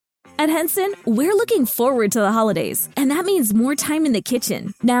At Henson, we're looking forward to the holidays, and that means more time in the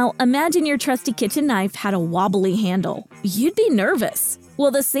kitchen. Now, imagine your trusty kitchen knife had a wobbly handle. You'd be nervous. Well,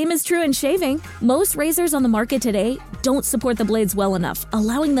 the same is true in shaving. Most razors on the market today don't support the blades well enough,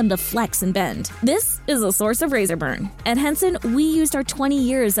 allowing them to flex and bend. This is a source of razor burn. At Henson, we used our 20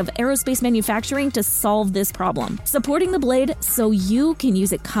 years of aerospace manufacturing to solve this problem, supporting the blade so you can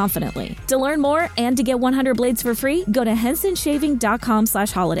use it confidently. To learn more and to get 100 blades for free, go to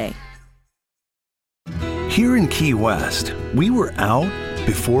hensonshaving.com/holiday. Here in Key West, we were out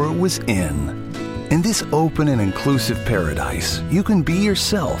before it was in. In this open and inclusive paradise, you can be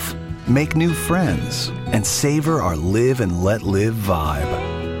yourself, make new friends, and savor our live and let live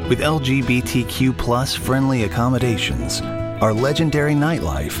vibe. With LGBTQ+ friendly accommodations, our legendary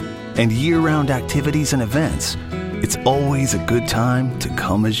nightlife, and year-round activities and events, it's always a good time to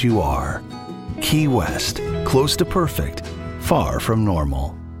come as you are. Key West, close to perfect, far from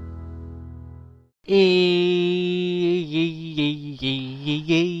normal. It's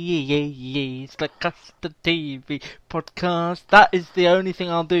the Custard TV podcast. That is the only thing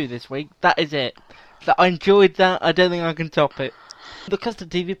I'll do this week. That is it. I enjoyed that. I don't think I can top it. The Custard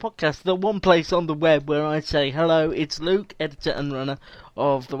TV podcast, the one place on the web where I say hello. It's Luke, editor and runner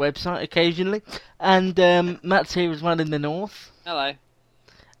of the website occasionally. And Matt's here as well in the north. Hello.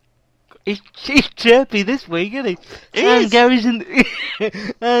 He's chirpy this week, isn't he? And Gary's in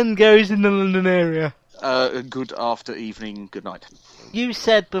the London area. Good after evening, good night. You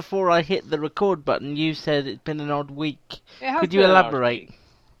said before I hit the record button, you said it's been an odd week. Could you been an odd elaborate? week.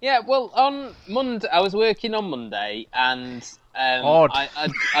 Yeah, well, on Monday, I was working on Monday, and Odd. I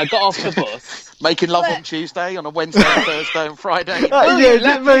got off the bus. Making love on Tuesday, on a Wednesday, Thursday and Friday. Yeah,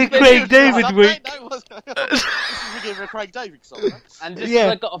 it's very Craig David week. This is beginning of a Craig David song. Right? And just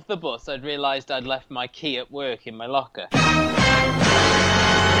as I got off the bus, I'd realised I'd left my key at work in my locker.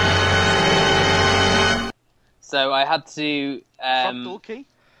 So I had to Front door key?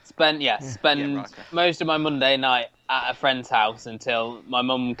 spend right, okay. most of my Monday night at a friend's house until my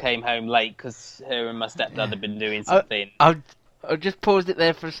mum came home late because her and my stepdad had been doing something. I'll just pause it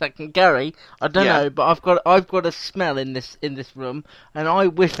there for a second, Gary. I don't know, but I've got a smell in this room, and I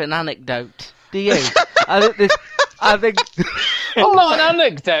whiff an anecdote. Do you? I think. Well, not an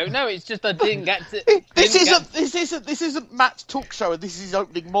anecdote. No, it's just I didn't get to. This isn't Matt's talk show, and this is his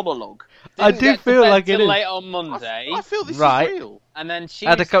opening monologue. I do feel like it is. Late on Monday. I feel this is real. And then Tuesday,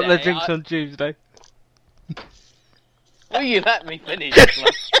 had a couple of drinks on Tuesday. Will you let me finish?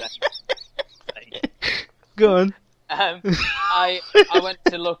 Go on. I went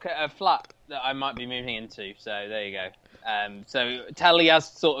to look at a flat that I might be moving into, so there you go. So Telly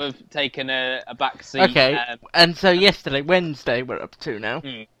has sort of taken a back seat. Okay, and so yesterday, Wednesday, we're up to now.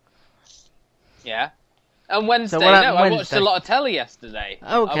 Yeah. And Wednesday, So what happened I Wednesday? watched a lot of telly yesterday.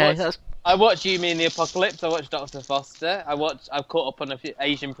 Okay, I watched You, Me and the Apocalypse, I watched Dr. Foster, I've caught up on a few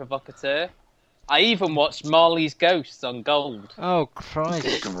Asian Provocateur. I even watched Marley's Ghosts on Gold. Oh,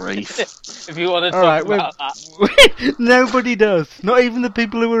 Christ. Grief. If you want to All talk right, about that. Nobody does. Not even the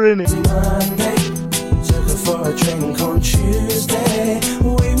people who were in it. Monday, took her for a drink on Tuesday.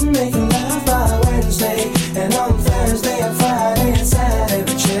 We were making love by Wednesday, and on Thursday and Friday and Saturday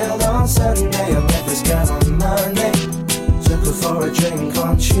we chilled on Sunday. I met this guy on Monday, took her for a drink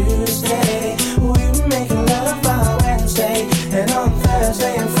on Tuesday. We were making love by Wednesday, and on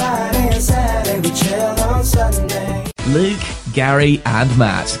Thursday and Friday and Saturday we chilled on Sunday. Luke, Gary and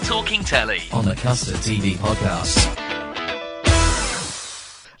Matt talking telly on the Custard TV podcast.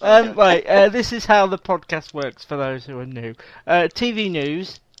 This is how the podcast works for those who are new. TV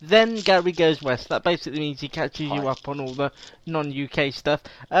news, then Gary goes west. That basically means he catches you up on all the non-UK stuff.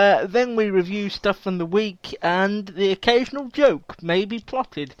 Then we review stuff from the week and the occasional joke, maybe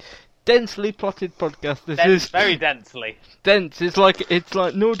plotted. Densely plotted podcast. This is very densely. dense. It's like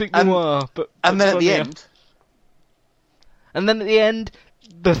Nordic noir, And then at the end, and then at the end,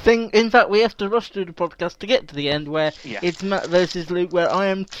 the thing. In fact, we have to rush through the podcast to get to the end where it's Matt versus Luke, where I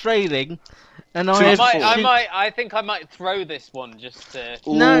am trailing, and I think I might throw this one just to.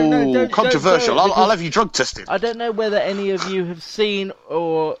 No, don't, controversial. don't, I'll have you drug tested. I don't know whether any of you have seen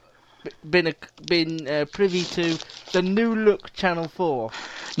or been privy to the New Look Channel 4.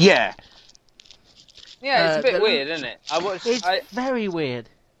 Yeah. Yeah, it's a bit weird, isn't it? It's very weird.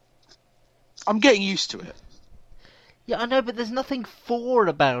 I'm getting used to it. Yeah, I know, but there's nothing for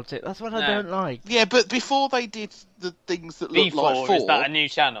about it. That's what I don't like. Yeah, but before they did the things that look like 4... is that a new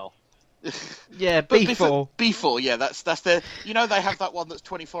channel? Yeah, But B4. B4, yeah, that's their. You know, they have that one that's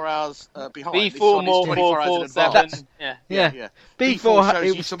 24 hours behind. This B4 one is more 24 hours in 447. advance. Yeah. Yeah. B4 B4, shows it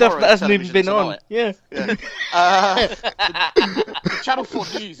you was stuff tomorrow's that hasn't even been television on. Yeah. Yeah. The Channel 4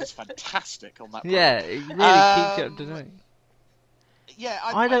 News is fantastic on that. Yeah, it really keeps you up to date. Yeah,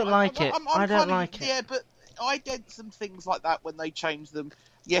 I don't like it. I don't like it. Yeah, but I did some things like that when they changed them.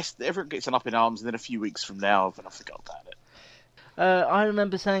 Yes, everyone gets an up in arms, and then a few weeks from now, and I forgot about it. I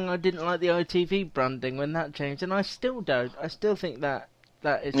remember saying I didn't like the ITV branding when that changed, and I still don't. I still think that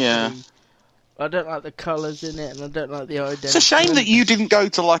is pretty... I don't like the colours in it, and I don't like the identity. It's a shame that you didn't go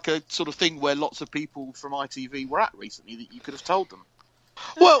to like a sort of thing where lots of people from ITV were at recently, that you could have told them.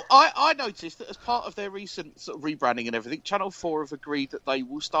 Well, I noticed that as part of their recent sort of rebranding and everything, Channel 4 have agreed that they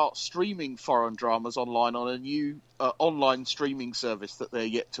will start streaming foreign dramas online on a new online streaming service that they're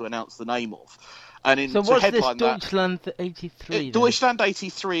yet to announce the name of. And so what's this headline Deutschland 83? Deutschland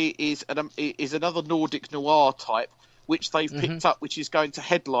 83 is another Nordic noir type, which they've picked up, which is going to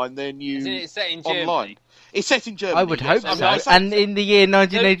headline their new Isn't it set in Germany? online. It's set in Germany. I would hope yes. so. And in the year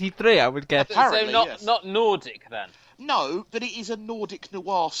 1983, I would guess. Apparently, So yes. not Nordic then? No, but it is a Nordic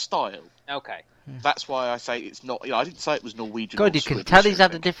noir style. Okay. That's why I say it's not. I didn't say it was Norwegian. God, or you can Swedish, tell he's I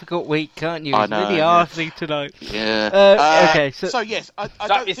had a think. difficult week, can't you? I It's know, really yeah. arsey tonight. Yeah. Okay, so yes, I Strap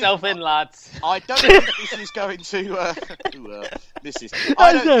don't yourself think, in, lads. I don't think this is going to. Mrs.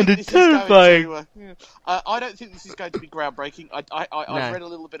 That sounded terrifying. I don't think this is going to be groundbreaking. I've read a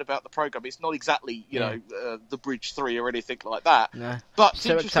little bit about the program. It's not exactly, the Bridge 3 or anything like that. No. But it's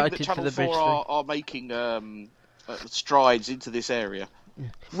So interesting that excited for Channel the 4 Bridge are making strides into this area.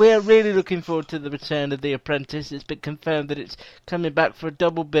 We're really looking forward to the return of The Apprentice. It's been confirmed that it's coming back for a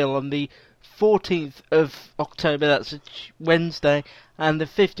double bill on the 14th of October, that's a Wednesday, and the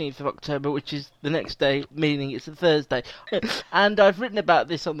 15th of October, which is the next day, meaning it's a Thursday. And I've written about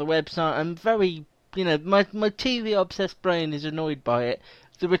this on the website. I'm very, my TV-obsessed brain is annoyed by it.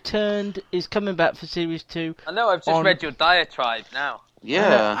 The Returned is coming back for Series 2. I know, I've just read your diatribe now.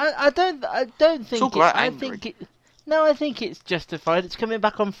 Yeah. I don't think Talk about I angry. think it... No, I think it's justified. It's coming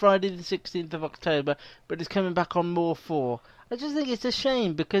back on Friday the 16th of October, but it's coming back on More 4. I just think it's a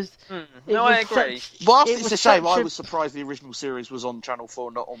shame because... No, I agree. Well, it it's was a shame. such I a- was surprised the original series was on Channel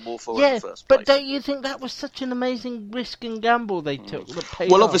 4, not on More 4 in Yeah, the first place. but don't you think that was such an amazing risk and gamble they took that paid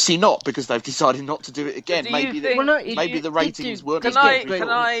Well, off? obviously not, because they've decided not to do it again. Do you Maybe think- Well, no, it- maybe it the did ratings do- weren't Can as I- good.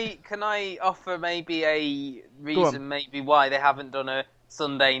 Can I offer maybe a on. reason maybe why they haven't done a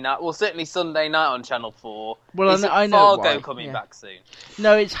Sunday night? Well, certainly Sunday night on Channel 4. Well, Is I it know Fargo why, coming yeah. back soon?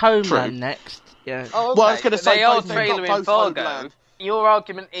 No, it's Homeland True. next. Yeah. Oh, Well, I was gonna say, they are both- they've got trailering both Fargo. Homeland. Your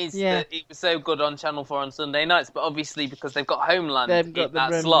argument is Yeah. that it was so good on Channel 4 on Sunday nights, but obviously because they've got Homeland They've in got the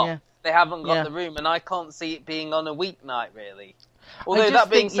that room, slot, yeah. they haven't got Yeah. the room, and I can't see it being on a weeknight, really. Although just that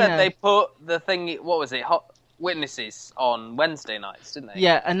being think, said, they put the thing, what was it, Hot Witnesses on Wednesday nights, didn't they?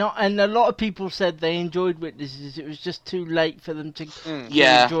 Yeah, and a lot of people said they enjoyed Witnesses. It was just too late for them to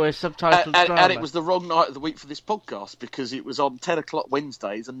Yeah. enjoy a subtitled drama. And it was the wrong night of the week for this podcast, because it was on 10 o'clock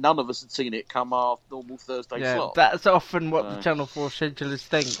Wednesdays, and none of us had seen it come our normal Thursday yeah, slot. that's often what the Channel 4 schedulers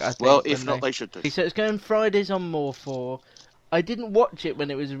think, I think. Well, if when not, they should do. So it's going Fridays on More 4. I didn't watch it when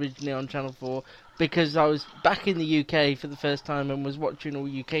it was originally on Channel 4 because I was back in the UK for the first time and was watching all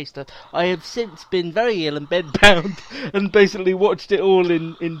UK stuff. I have since been very ill and bedbound and basically watched it all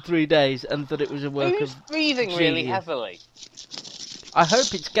in 3 days and thought it was a work Who's of breathing really genius. heavily? I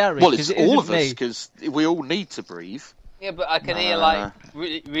hope it's Gary. Well, 'cause it's it all isn't of us, me. because we all need to breathe. Yeah, but I can hear like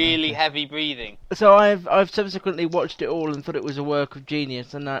really heavy breathing. So I've subsequently watched it all and thought it was a work of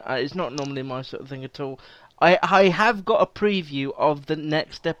genius, and it's not normally my sort of thing at all. I have got a preview of the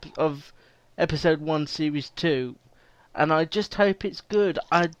next of episode 1, series 2, and I just hope it's good.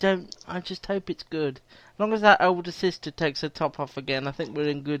 I just hope it's good. As long as that older sister takes her top off again, I think we're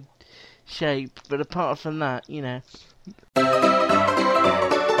in good shape. But apart from that,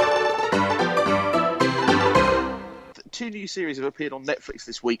 Two new series have appeared on Netflix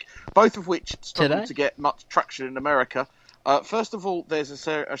this week, both of which struggled Today? to get much traction in America. First of all, there's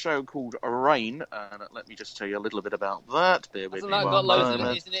a show called Rain, and let me just tell you a little bit about that. Bear with Hasn't me that one got loads of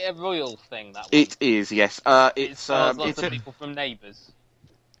moment. Isn't it a royal thing, that one? It is, yes. It It's stars lots it's of people from Neighbours.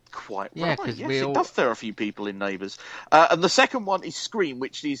 quite Yeah, right. 'cause Yes, we it all- does star a few people in Neighbours. And the second one is Scream,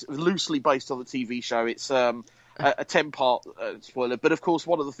 which is loosely based on the TV show. It's a 10-part spoiler, but of course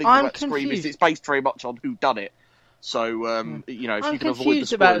one of the things I'm about Scream is confused. it's based very much on who done it. So if I'm you can avoid the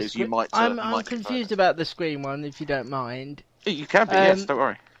confused about spoilers, you might. I'm might confused about the Scream one, if you don't mind. You can be, yes. Don't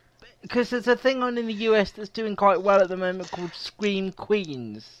worry. Because there's a thing on in the US that's doing quite well at the moment called Scream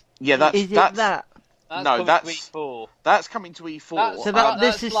Queens. Yeah, that's Is it that's that? That's No, coming that's- to E4. That's coming to E4. So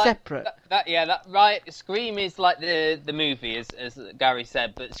this is like, separate. Right. Scream is like the movie, as Gary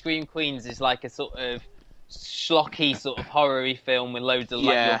said, but Scream Queens is like a sort of schlocky sort of horror-y film with loads of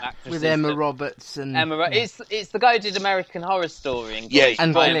like Yeah. young actresses. With Emma that- Roberts and It's the guy who did American Horror Story.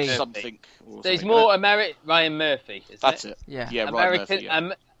 And Ryan Glee. something. or There's something. more Ryan Murphy. Isn't That's it? it. Yeah. Yeah, Ryan American Murphy.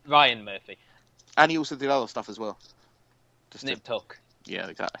 Yeah. Ryan Murphy. And he also did other stuff as well. Just Nip Tuck. Yeah,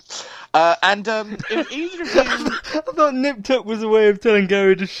 exactly. And if either of you... I thought Nip Tuck was a way of telling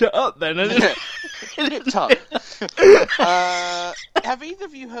Gary to shut up then. Nip Tuck. Have either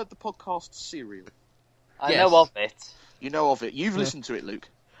of you heard the podcast Serial? I Yes. know of it. You know of it. You've listened to it, Luke.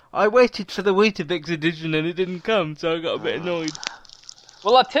 I waited for the Weetabix edition and it didn't come, so I got a bit annoyed.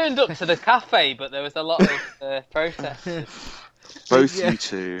 Well, I turned up to the cafe, but there was a lot of protest. Both Yeah. you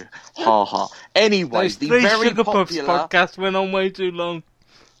two. Ha ha. Anyway, Those the three very Sugar Puffs popular... podcast went on way too long.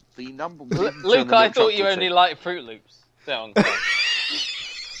 The number Luke, I thought you only liked Fruit Loops. So,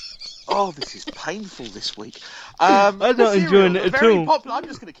 Oh, this is painful this week. I'm not Serial, enjoying it the at very all. Popular, I'm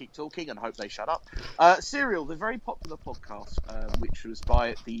just going to keep talking and hope they shut up. Serial, the very popular podcast, which was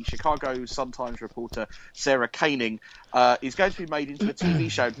by the Chicago Sun-Times reporter Sarah Koenig, is going to be made into a TV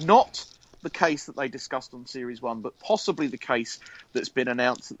show. Not the case that they discussed on Series 1, but possibly the case that's been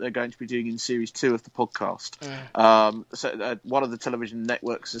announced that they're going to be doing in Series 2 of the podcast. So one of the television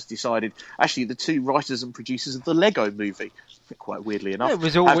networks has decided, actually the two writers and producers of the Lego movie, quite weirdly enough. It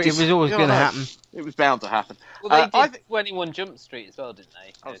was always going to happen. It was bound to happen. well, they I did 21 Jump Street as well, didn't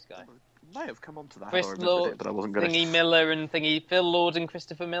they? Those guys. may have come on to that. Chris I remembered Lord, it, but I wasn't going to. Thingy Miller and Thingy Phil Lord and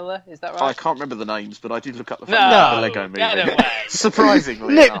Christopher Miller. Is that I right? can't remember the names, but I did look up the No, fact the Lego movie. get away.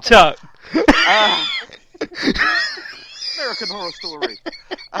 Surprisingly Nip enough. Tuck. American Horror Story.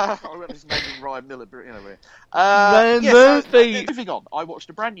 I went his name in Ryan Miller, but anyway. Ryan yes, Murphy. moving on, I watched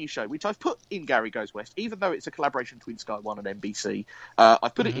a brand new show, which I've put in Gary Goes West, even though it's a collaboration between Sky One and NBC.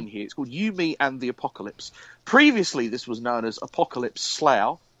 I've put it in here. It's called You, Me, and the Apocalypse. Previously, this was known as Apocalypse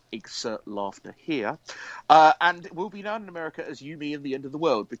Slough. Insert laughter here. And it will be known in America as You, Me, and the End of the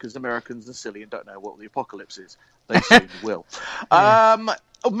World, because Americans are silly and don't know what the apocalypse is. They soon will.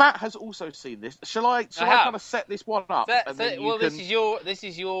 Matt has also seen this. Shall I kind of set this one up? and then you this can...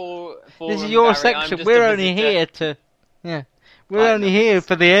 is your forum, This is your Gary. I'm section. just We're a only visitor. here to. Yeah. We're only here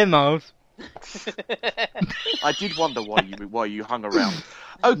for the air miles. I did wonder why you hung around.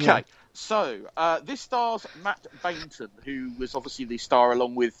 Okay, so this stars Matt Bainton, who was obviously the star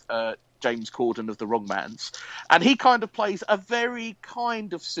along with James Corden of The Wrongmans, and he kind of plays a very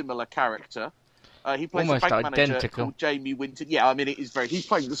kind of similar character. He plays Almost a bank manager identical. called Jamie Winton. Yeah, I mean it is very. He's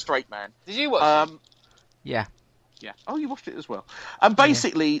playing the straight man. Did you watch it? Yeah. Yeah. Oh, you watched it as well. And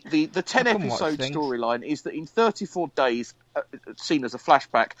basically, the 10 I can watch episode things. storyline is that in 34 days, seen as a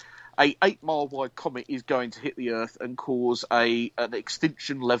flashback, a 8-mile wide comet is going to hit the Earth and cause an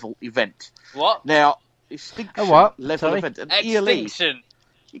extinction level event. What? Now, extinction what? level Sorry? event. An ELE. Extinction.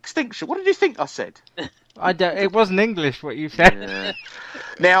 Extinction. What did you think I said? I don't. It wasn't English what you said. Yeah.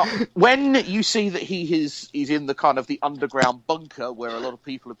 Now, when you see that he is in the kind of the underground bunker where a lot of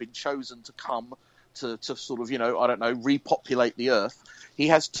people have been chosen to come to sort of, I don't know, repopulate the Earth, he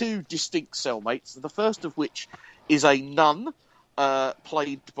has two distinct cellmates, the first of which is a nun,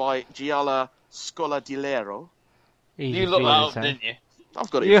 played by Gialla Scoladilero. You looked that up, didn't you? I've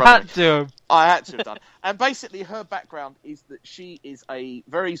got it You in front had of me. to. I had to have done. And basically her background is that she is a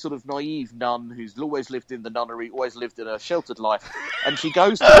very sort of naive nun who's always lived in the nunnery, always lived in a sheltered life, and she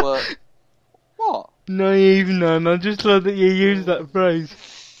goes to work... What? Naive nun. I just love that you use that phrase.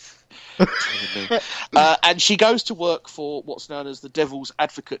 And she goes to work for what's known as the Devil's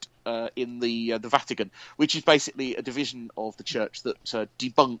Advocate in the Vatican, which is basically a division of the church that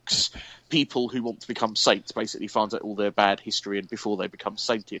debunks people who want to become saints. Basically, finds out all their bad history and before they become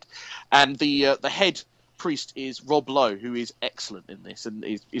sainted. And the head priest is Rob Lowe, who is excellent in this, and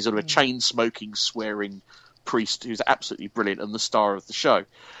is sort of a chain-smoking, swearing priest who's absolutely brilliant and the star of the show.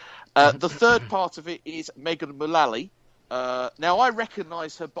 The third part of it is Megan Mullally. Now, I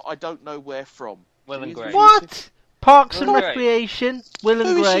recognise her, but I don't know where from. Will and Grace. What? Parks and Will and Grace. Recreation. Will and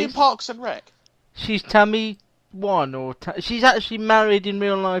Who is she in Grace. Parks and Rec? She's Tammy One or she's actually married in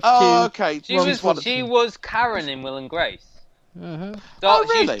real life Oh, too. okay. She Ron's one of- was Karen in Will and Grace. Mm-hmm. Oh,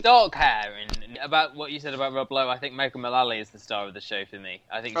 really? She's dark hair. And about what you said about Rob Lowe, I think Megan Mullally is the star of the show for me.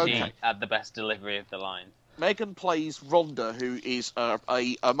 I think she Okay. had the best delivery of the line. Megan plays Rhonda, who is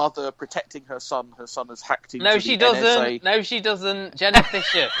a mother protecting her son. Her son has hacked into No, the she NSA. doesn't. No, she doesn't. Jenna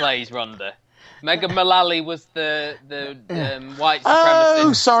Fisher plays Rhonda. Megan Mullally was the white supremacist.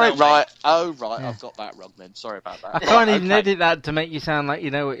 Oh, sorry, cellmate. right. I've got that wrong then. Sorry about that. I can't even edit that to make you sound like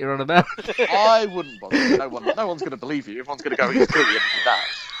you know what you're on about. I wouldn't bother. No one's going to believe you. Everyone's going to go, he's clearly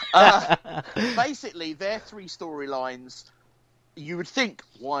that. Basically, their three storylines, you would think,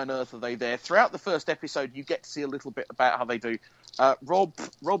 why on earth are they there? Throughout the first episode, you get to see a little bit about how they do.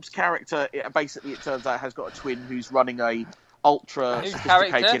 Rob's character, it turns out, has got a twin who's running a ultra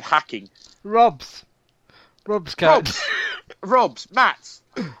sophisticated hacking. Rob's character. Matt's.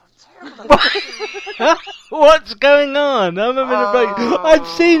 What's going on? I'm having a break. I've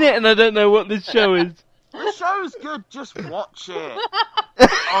seen it and I don't know what this show is. The show's good, just watch it.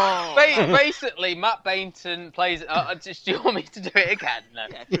 Basically, Matt Bainton plays... do you want me to do it again? No.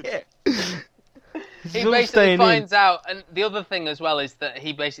 Yeah. He basically finds out, and the other thing as well is that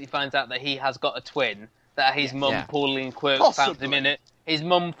he basically finds out that he has got a twin, that his mum, Pauline Quirk, found him in it. His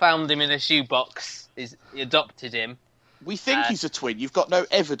mum found him in a shoebox. He adopted him. We think he's a twin. You've got no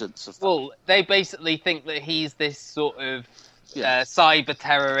evidence of that. Well, they basically think that he's this sort of cyber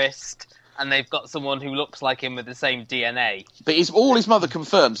terrorist, and they've got someone who looks like him with the same DNA. But all his mother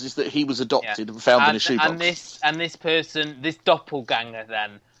confirms is that he was adopted and found in a shoebox. And this person, this doppelganger,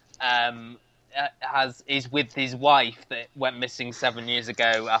 then is with his wife that went missing 7 years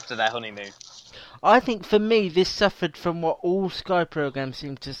ago after their honeymoon. I think for me, this suffered from what all Sky programs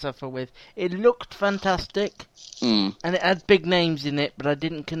seem to suffer with. It looked fantastic, and it had big names in it, but I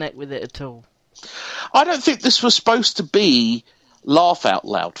didn't connect with it at all. I don't think this was supposed to be laugh out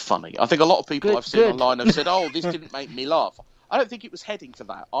loud funny. I think a lot of people I've seen online have said, this didn't make me laugh. I don't think it was heading for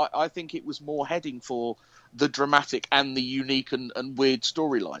that. I think it was more heading for the dramatic and the unique and weird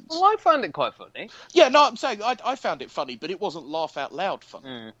storylines. Well, I found it quite funny. Yeah, no, I'm saying I found it funny, but it wasn't laugh out loud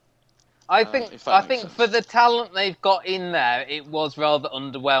funny. I think for the talent they've got in there, it was rather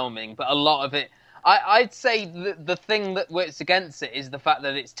underwhelming, but a lot of it... I'd say the thing that works against it is the fact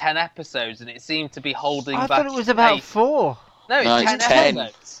that it's 10 episodes and it seemed to be holding back... I thought it was about 4. No, it's 10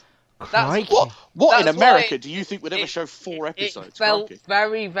 episodes. What in America do you think would ever show 4 episodes? It felt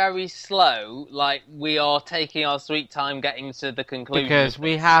very, very slow, like we are taking our sweet time getting to the conclusion. Because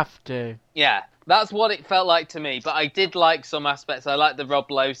we have to. Yeah, that's what it felt like to me, but I did like some aspects. I liked the Rob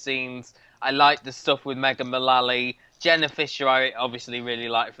Lowe scenes, I liked the stuff with Megan Mullally. Jenna Fisher, I obviously really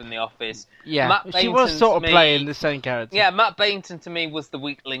liked from The Office. Yeah, she was sort of playing the same character. Yeah, Matt Bainton to me was the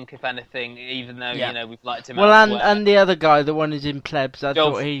weak link, if anything, even though, we've liked him and the other guy, the one who's in Plebs,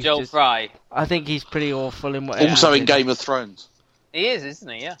 Joel Fry. I think he's pretty awful in what also in Game of Thrones. He is, isn't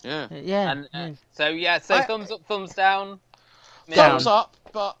he? Yeah. And, so thumbs up, thumbs down? Thumbs up,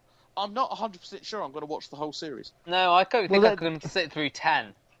 but I'm not 100% sure I'm going to watch the whole series. No, I don't think I can sit through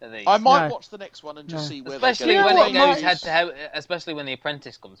 10. I might watch the next one and just see where especially they go. When it goes head to head, especially when The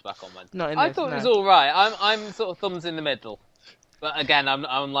Apprentice comes back on Wednesday. I thought it was all right. I'm sort of thumbs in the middle, but again,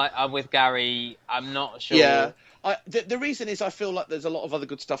 I'm with Gary. I'm not sure. Yeah. The reason is I feel like there's a lot of other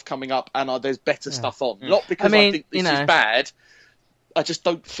good stuff coming up, and there's better stuff on. Not because I think this is bad. I just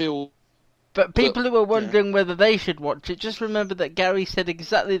don't feel. But people who are wondering whether they should watch it, just remember that Gary said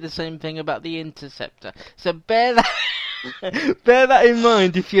exactly the same thing about The Interceptor. So bear that in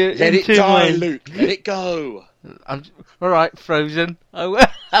mind if you're Let it die, Luke. Let it go. All right, Frozen. I will.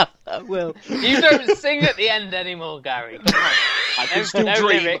 I will. You don't sing at the end anymore, Gary. I can still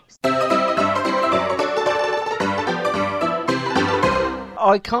dream. Lyrics.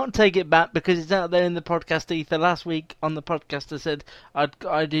 I can't take it back because it's out there in the podcast ether. Last week on the podcast I said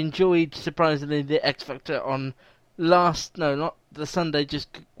I'd enjoyed, surprisingly, the X Factor on not the Sunday, just,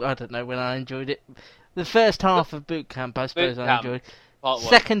 I don't know when I enjoyed it. The first half of Boot Camp, I suppose I enjoyed.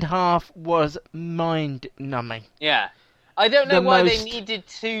 Second half was mind-numbing. Yeah. I don't know why they needed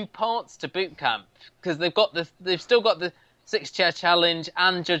 2 parts to Boot Camp, because they've still got the 6-chair challenge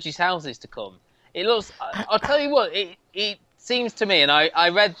and Judges' Houses to come. It looks... I'll tell you what, it seems to me, and I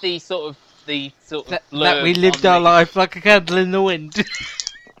read the sort of blurb that we lived our life like a candle in the wind.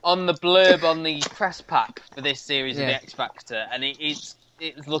 On the blurb on the press pack for this series of the X Factor, and it's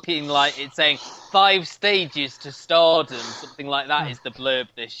looking like it's saying 5 stages to stardom, something like that is the blurb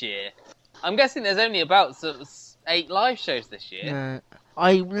this year. I'm guessing there's only about sort of 8 live shows this year.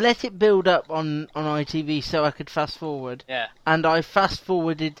 I let it build up on ITV so I could fast forward. Yeah. And I fast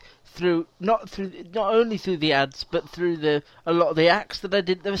forwarded through not only through the ads but through a lot of the acts that I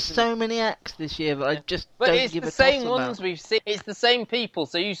did. There were so many acts this year that I just don't give a toss about. But it's the same ones we've seen. It's the same people,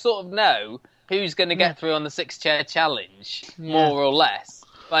 so you sort of know who's going to get through on the 6-chair challenge, more or less,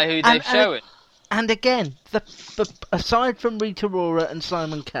 by who they've shown. And again, aside from Rita Ora and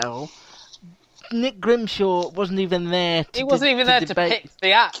Simon Cowell, Nick Grimshaw wasn't even there to He wasn't even there to pick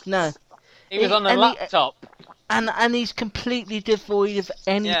the act. No. He was on a laptop. And he's completely devoid of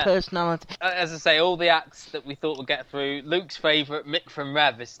any personality. As I say, all the acts that we thought would get through. Luke's favourite, Mick from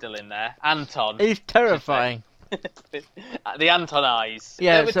Rev, is still in there. Anton. He's terrifying. The Anton eyes.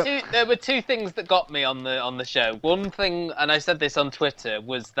 Yeah, there were two things that got me on the show. One thing, and I said this on Twitter,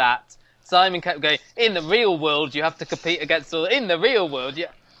 was that Simon kept going, in the real world you have to compete against all... In the real world,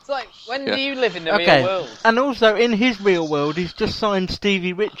 It's like, when do you live in the real world? And also, in his real world, he's just signed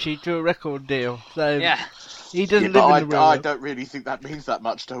Stevie Ritchie to a record deal. So he doesn't live in the real world. I don't really think that means that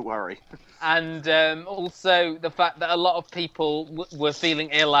much, don't worry. And also the fact that a lot of people were feeling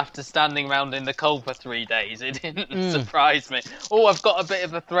ill after standing around in the cold for 3 days. It didn't surprise me. Oh, I've got a bit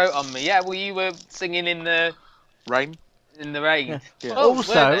of a throat on me. Yeah, well, you were singing in the... Rain? In the rain. Yeah. Yeah. Oh,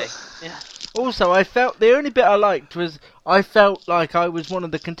 Also, I felt the only bit I liked was I felt like I was one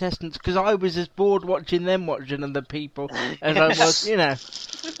of the contestants because I was as bored watching them watching other people as I was,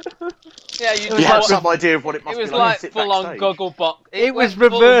 Yeah, you had some idea of what it must be like. It was like full on Gogglebox. It was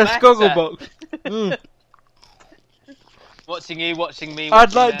reverse Gogglebox. Watching you, watching me.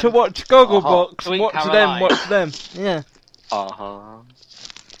 I'd like to watch Gogglebox and watch them watch them. Yeah.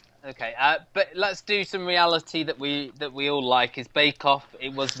 Okay, but let's do some reality that we all like. Is Bake Off?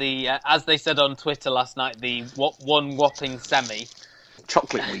 It was the as they said on Twitter last night, the one whopping semi.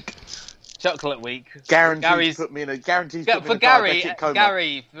 Chocolate week. Chocolate week. Guarantees put me in a for Gary.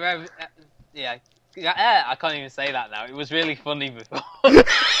 Gary, I can't even say that now. It was really funny before.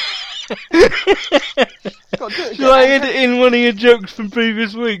 Shall I edit in one of your jokes from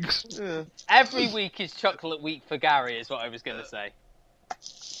previous weeks? Yeah. Every week is chocolate week for Gary, is what I was going to say.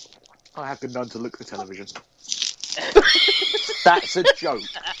 I have been known to look for television. That's a joke.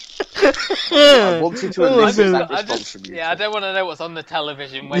 I wanted to elicit that response from you. Yeah, I don't want to know what's on the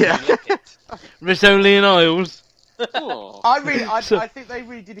television when you look it. Rizzoli and Isles. I think they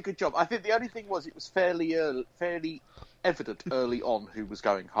really did a good job. I think the only thing was it was fairly evident early on who was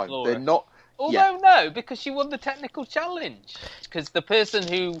going home. Laura. They're not. Although no, because she won the technical challenge. Because the person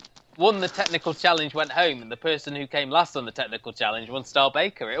who won the technical challenge went home, and the person who came last on the technical challenge won Star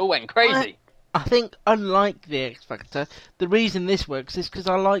Baker. It all went crazy. I think, unlike the X Factor, the reason this works is because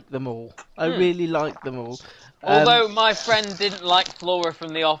I like them all. I really like them all. Although my friend didn't like Flora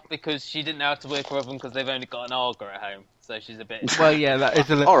from the off because she didn't know how to work her oven because they've only got an Arga at home, so she's a bit. Well, yeah, that is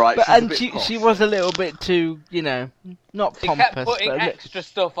a little. All right, but, she was a little bit too, not pompous. She kept putting extra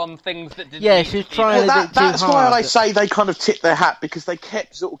stuff on things that didn't. Yeah, she was trying a bit too hard. That's why I say they kind of tipped their hat because they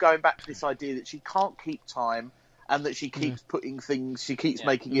kept sort of going back to this idea that she can't keep time. And that she keeps putting things, she keeps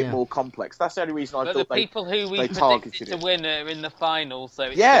making it more complex. That's the only reason I thought the people who we predicted to win are in the final,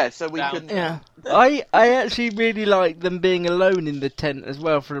 so so we can. Yeah, I actually really liked them being alone in the tent as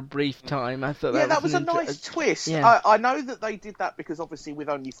well for a brief time. I thought that was a nice twist. Yeah. I know that they did that because obviously with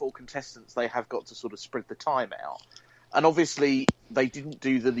only 4 contestants, they have got to sort of spread the time out. And obviously they didn't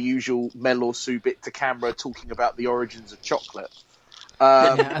do the usual Mel or Sue bit to camera talking about the origins of chocolate.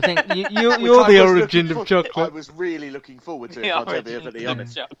 I think you're the origin of chocolate. I was really looking forward to it, I'll be perfectly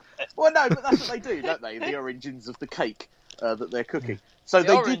honest. Well, no, but that's what they do, don't they? The origins of the cake that they're cooking. So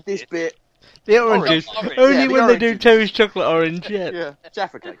they did this bit... The oranges. Only when they do Terry's chocolate orange, Yeah,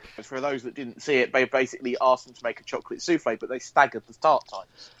 Jaffa cake. For those that didn't see it, they basically asked them to make a chocolate souffle, but they staggered the start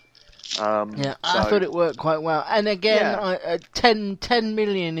times. I thought it worked quite well. And again, 10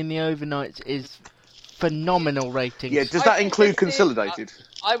 million in the overnights is... phenomenal ratings. Yeah, does that include Consolidated?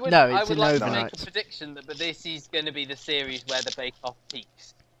 I would like to make a prediction that this is going to be the series where the Bake Off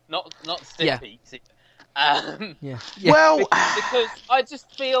peaks, not Stiff peaks. Well, because I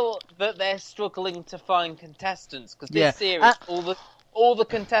just feel that they're struggling to find contestants because this series, all the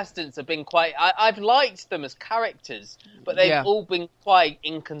contestants have been quite. I've liked them as characters, but they've all been quite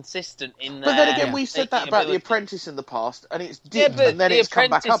inconsistent in their. But then again, we've said that about The Apprentice in the past, and it's dipped, and then it's come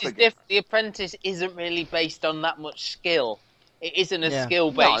back up again. The Apprentice isn't really based on that much skill. It isn't a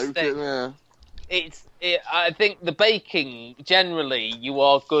skill-based thing. I think the baking generally, you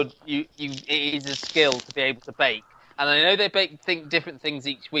are good. It is a skill to be able to bake. And I know they think different things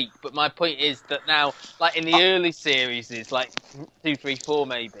each week, but my point is that now, like in the early series, like 2, 3, 4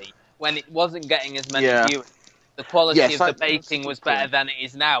 maybe, when it wasn't getting as many viewers, the quality of the baking was better than it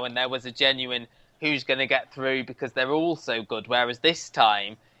is now, and there was a genuine who's going to get through because they're all so good. Whereas this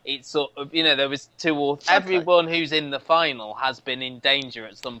time, it's sort of, there was 2 or... everyone who's in the final has been in danger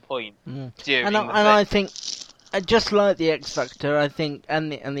at some point during I think just like the X Factor, I think,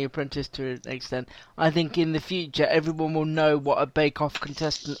 and the Apprentice to an extent, I think in the future everyone will know what a Bake Off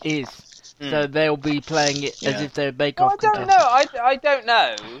contestant is. So they'll be playing it as if they're a Bake Off contestant. I don't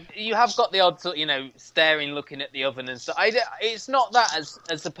know. You have got the odd sort, staring, looking at the oven and stuff. It's not that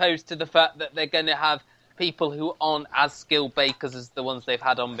as opposed to the fact that they're going to have people who aren't as skilled bakers as the ones they've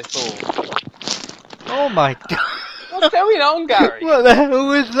had on before. Oh my god! What's going on, Gary? What the hell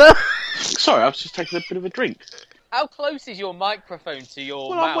was that? Sorry, I was just taking a bit of a drink. How close is your microphone to your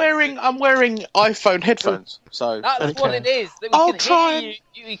Well, mouth? I'm wearing iPhone headphones, so That's what it is. That we can hear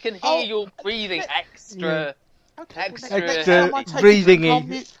you. We can hear your breathing extra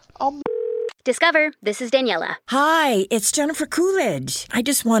breathing. Discover, this is Daniela. Hi, it's Jennifer Coolidge. I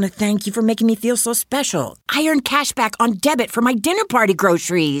just want to thank you for making me feel so special. I earned cash back on debit for my dinner party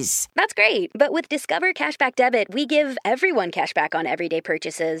groceries. That's great, but with Discover Cashback Debit, we give everyone cash back on everyday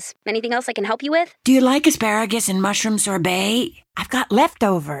purchases. Anything else I can help you with? Do you like asparagus and mushroom sorbet? I've got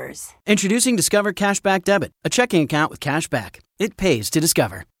leftovers. Introducing Discover Cashback Debit, a checking account with cash back. It pays to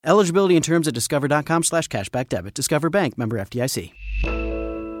Discover. Eligibility and terms at discover.com/cashbackdebit. Discover Bank, member FDIC.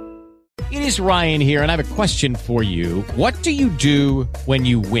 It is Ryan here, and I have a question for you. What do you do when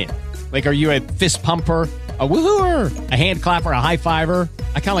you win? Like, are you a fist pumper, a woohooer, a hand clapper, a high fiver?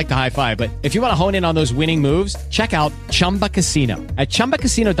 I kind of like the high five, but if you want to hone in on those winning moves, check out Chumba Casino. At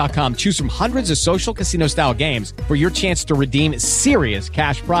ChumbaCasino.com, choose from hundreds of social casino-style games for your chance to redeem serious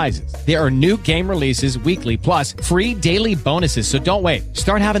cash prizes. There are new game releases weekly, plus free daily bonuses, so don't wait.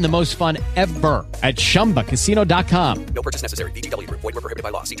 Start having the most fun ever at ChumbaCasino.com. No purchase necessary. VGW. Void where prohibited by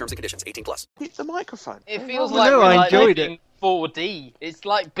law. See terms and conditions. 18+. hit the microphone. It feels I enjoyed it. 4D. It's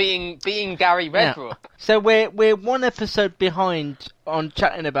like being Gary Redrup. So we're one episode behind on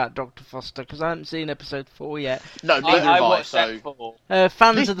chatting about Dr. Foster because I haven't seen episode 4 yet. No, neither have I. watched So that 4.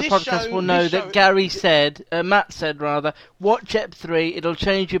 Fans of the podcast will know that Gary said, Matt said rather, watch Ep 3. It'll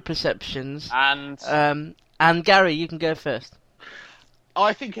change your perceptions. And Gary, you can go first.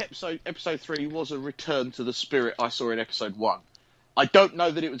 I think episode 3 was a return to the spirit I saw in episode 1. I don't know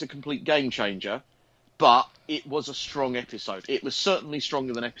that it was a complete game changer, but it was a strong episode. It was certainly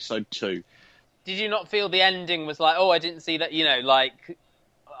stronger than episode 2. Did you not feel the ending was like, oh, I didn't see that, like,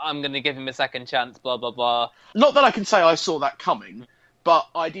 I'm going to give him a second chance, blah, blah, blah? Not that I can say I saw that coming, but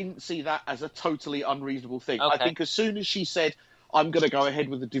I didn't see that as a totally unreasonable thing. Okay. I think as soon as she said, I'm going to go ahead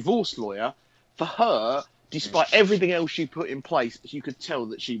with a divorce lawyer, for her, despite everything else she put in place, you could tell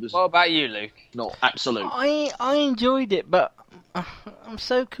that she was... What about you, Luke? Not absolute. I enjoyed it, but I'm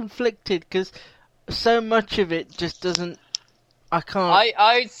so conflicted because so much of it just doesn't... I can't...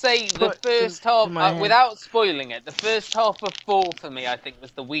 I'd say the first half, without spoiling it, the first half of 4 for me, I think,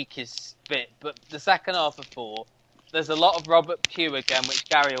 was the weakest bit. But the second half of 4, there's a lot of Robert Pugh again, which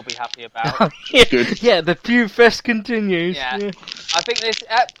Gary will be happy about. Yeah, the Pugh fest continues. Yeah. I think this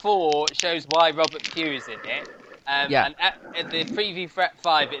Ep 4 shows why Robert Pugh is in it. And at the preview for Ep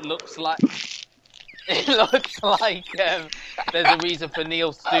 5, it looks like... there's a reason for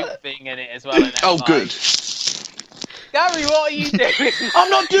Neil Stoops being in it as well. In Ep 5. Good. Gary, what are you doing? I'm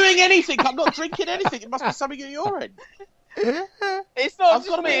not doing anything. I'm not drinking anything. It must be something at your end. It's not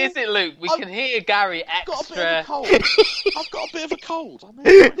just me, is it, Luke? We can hear Gary extra. I've got a bit of a cold.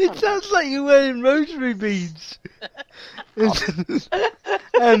 It sounds like you're wearing rosary beads. Are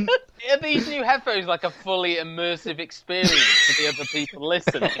these new headphones like a fully immersive experience for the other people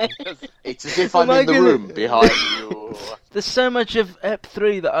listening? It's as if I'm in the room behind you. There's so much of Ep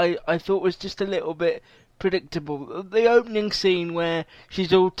 3 that I thought was just a little bit predictable. The opening scene where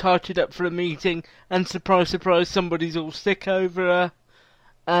she's all tarted up for a meeting and surprise, surprise, somebody's all sick over her.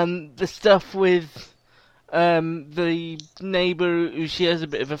 And the stuff with the neighbour who she has a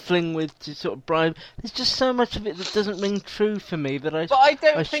bit of a fling with to sort of bribe. There's just so much of it that doesn't ring true for me that I. But I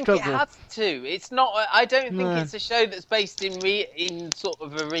don't think struggle. it has to. It's not. I don't think it's a show that's based in sort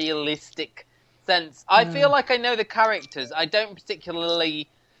of a realistic sense. I feel like I know the characters. I don't particularly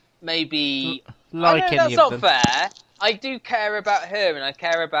maybe like any that's of not them. fair. I do care about her, and I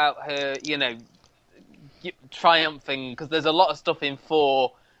care about her. Triumphing because there's a lot of stuff in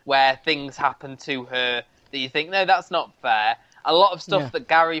 4 where things happen to her that you think, no, that's not fair. A lot of stuff that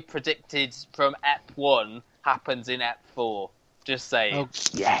Gary predicted from Ep 1 happens in Ep 4. Just saying. Oh,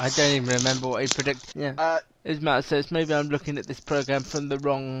 yes. I don't even remember what he predicted. Yeah. As Matt says, maybe I'm looking at this programme from the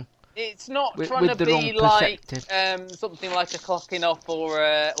wrong... It's not with trying to be like something like a Clocking Off or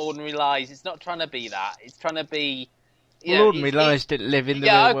Ordinary Lies. It's not trying to be that. It's trying to be... Ordinary Lies didn't live in the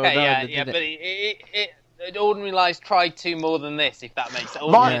real world either, but Ordinary Lies tried to more than this, if that makes sense.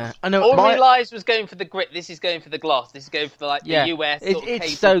 I know. Ordinary Lies was going for the grit. This is going for the gloss. This is going for the US sort of it's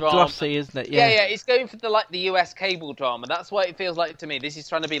cable so drama. glossy, isn't it? Yeah. It's going for the US cable drama. That's what it feels like to me. This is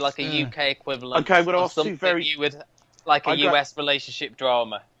trying to be like a UK equivalent. Okay, well, of something you would like a US relationship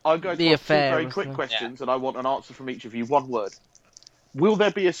drama. I'm going to ask two very quick questions, and I want an answer from each of you. One word. Will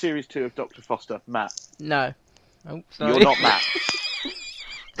there be a series 2 of Dr. Foster, Matt? No. Oh, sorry. You're not Matt.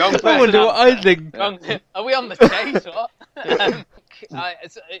 I wonder what I think. Are we on the chase? What?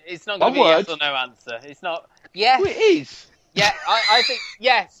 It's not going to be a yes or no answer. It's not. Yes. Well, it is. Yeah, I think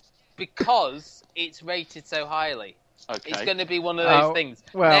yes, because it's rated so highly. Okay. It's going to be one of those things.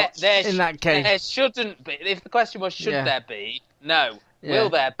 Well, in that case, there shouldn't be. If the question was, should there be? No. Yeah. Will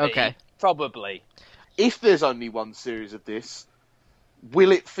there be? Okay. Probably. If there's only one series of this,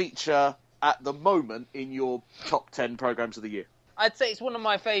 will it feature at the moment in your top 10 programmes of the year? I'd say it's one of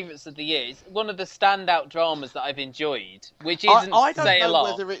my favourites of the year. It's one of the standout dramas that I've enjoyed, which isn't I don't say know a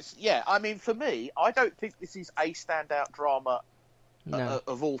lot. whether it's... Yeah, I mean, for me, I don't think this is a standout drama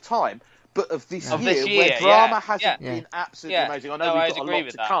of all time, but of this year, where drama hasn't been absolutely amazing. I know we've got a lot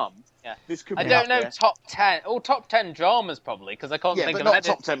to come. Yeah. This could I be don't up know there. top 10. Oh, top 10 dramas probably, because I can't think but of not any.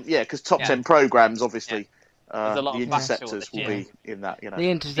 top 10. Yeah, because top 10 programmes, obviously. There's a lot the of Interceptors will be in that, you know. The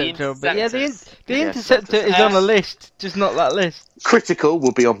Interceptor, but the Yeah. Interceptor is on a list, just not that list. Critical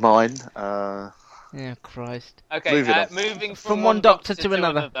will be on mine. Yeah, Christ. Okay, moving from one doctor to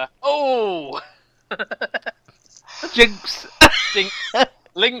another. Oh! Jinx!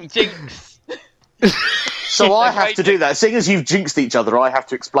 Link Jinx. So I have to do that. Seeing as you've jinxed each other, I have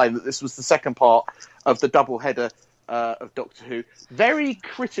to explain that this was the second part of the double header of Doctor Who. Very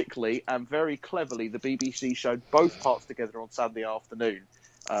critically and very cleverly, the BBC showed both parts together on Sunday afternoon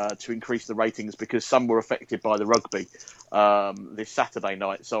to increase the ratings because some were affected by the rugby this Saturday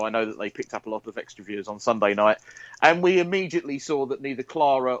night. So I know that they picked up a lot of extra viewers on Sunday night. And we immediately saw that neither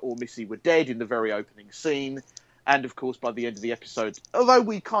Clara or Missy were dead in the very opening scene. And, of course, by the end of the episode, although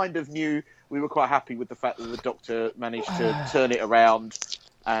we kind of knew, we were quite happy with the fact that the Doctor managed to turn it around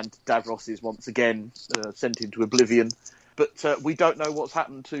and Davros is once again sent into oblivion. But we don't know what's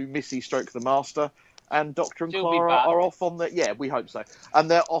happened to Missy stroke the Master, and Doctor and Clara are off on their... Yeah, we hope so.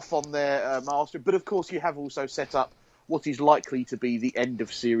 And they're off on their Master. But, of course, you have also set up what is likely to be the end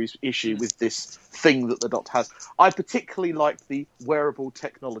of series issue with this thing that the Doctor has. I particularly liked the wearable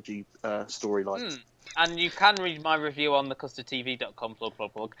technology storyline. And you can read my review on thecustardtv.com,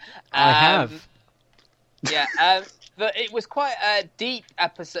 plug. I have. Yeah, but it was quite a deep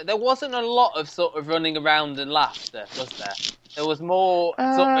episode. There wasn't a lot of sort of running around and laughter, was there? There was more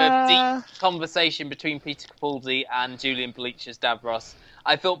sort of deep conversation between Peter Capaldi and Julian Bleach as Davros.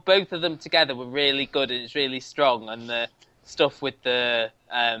 I thought both of them together were really good and it's really strong. And the stuff with the,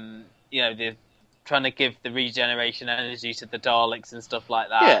 the trying to give the regeneration energy to the Daleks and stuff like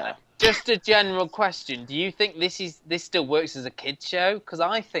that. Yeah. Just a general question: do you think this still works as a kids show? Because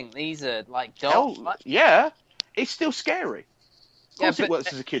I think these are like dolls. Yeah, it's still scary. Of course, it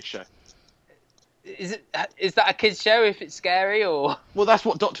works as a kids show. Is that a kids show if it's scary or? Well, that's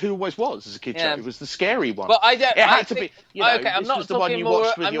what Doctor Who always was as a kids show. It was the scary one. But I don't. It had to be. You know, okay, I'm this not was the one talking you more.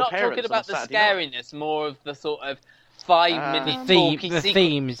 watched with I'm your not parents talking about on the Saturday night. scariness, more of the sort of 5-minute talky the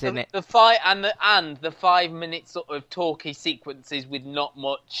themes in it. The 5-minute sort of talky sequences with not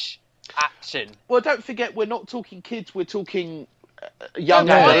much action. Well, don't forget, we're not talking kids. We're talking young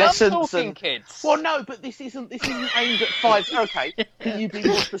I am adolescents. talking kids. Well, no, but this isn't aimed at 5. Okay, can you be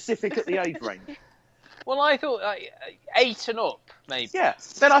more specific at the age range? Well, I thought 8 and up, maybe. Yeah,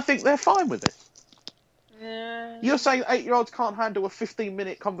 then I think they're fine with it. Yeah. You're saying 8-year-olds can't handle a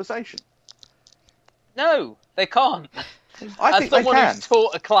 15-minute conversation? No, they can't. I think they someone can. who's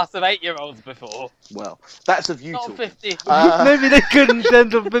taught a class of 8-year-olds before. Well, that's of you Not talking. 50. Maybe they couldn't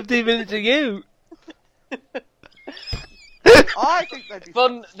handle 15 minutes of you. I think they'd be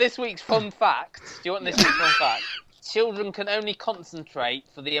fun. This week's fun fact. Do you want this week's fun fact? Children can only concentrate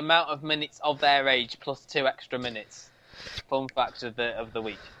for the amount of minutes of their age plus 2 extra minutes. Fun fact of the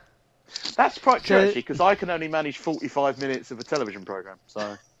week. That's quite true, actually, because I can only manage 45 minutes of a television programme,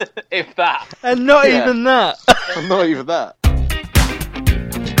 so... If that. And not even that. And not even that.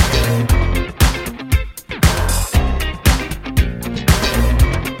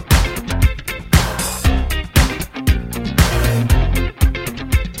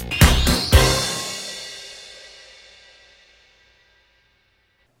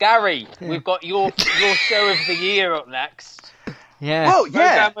 Gary, we've got your show of the year up next. Yeah. Well,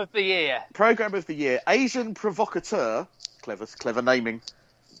 yeah. Programme of the year. Programme of the year. Asian Provocateur. Clever naming.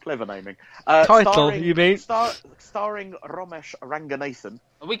 Clever naming. Title, you mean? Starring Ramesh Ranganathan.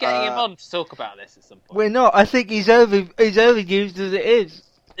 Are we getting him on to talk about this at some point? We're not. I think he's overused as it is.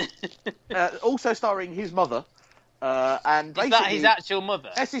 Also starring his mother. And is that his actual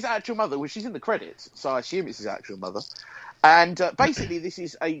mother? That's his actual mother, which is in the credits, so I assume it's his actual mother. And basically, this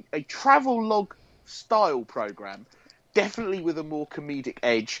is a travel log style program, definitely with a more comedic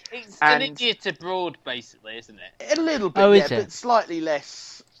edge. It's an idiot abroad, basically, isn't it? A little bit, but slightly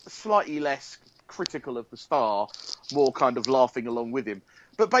less critical of the star, more kind of laughing along with him.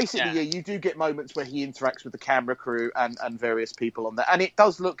 But basically, you do get moments where he interacts with the camera crew and various people on there, and it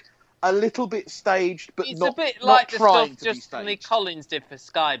does look a little bit staged, but it's not, a bit not like the trying stuff to be Justin staged. Collins did for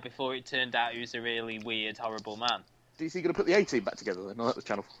Sky before it turned out he was a really weird, horrible man. Is he going to put the A-Team back together then? No, that was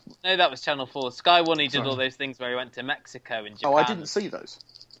Channel 4. No, that was Channel 4. Sky One, he did all those things where he went to Mexico and Japan. Oh, I didn't see those.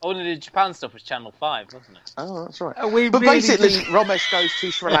 All of the Japan stuff was Channel 5, wasn't it? Oh, that's right. But really basically, Ramesh goes to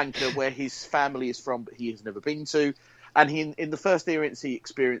Sri Lanka, where his family is from, but he has never been to. And in the first appearance, he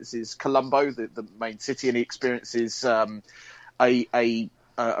experiences Colombo, the main city, and he experiences a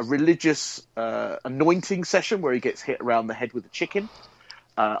religious anointing session where he gets hit around the head with a chicken.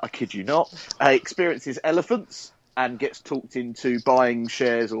 I kid you not. He experiences elephants and gets talked into buying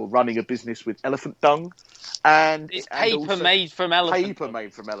shares or running a business with elephant dung. And it's paper made from elephant dung. Paper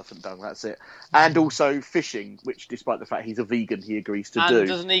made from elephant dung, that's it. And also fishing, which despite the fact he's a vegan, he agrees to do. And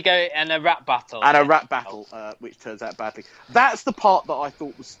doesn't he go in a rap battle? And a rap battle, which turns out badly. That's the part that I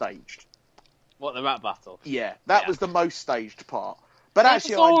thought was staged. What, the rap battle? Yeah, that was the most staged part. But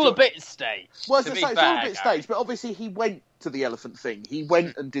actually, it's all a bit staged. Well, it's all a bit staged, but obviously he went to the elephant thing. He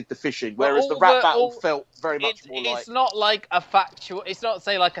went and did the fishing, whereas the rap battle felt very much more like... It's not like a factual... It's not,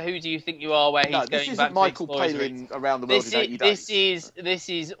 say, like a Who Do You Think You Are, where he's going back to... this isn't Michael Palin around the world in 80 days. This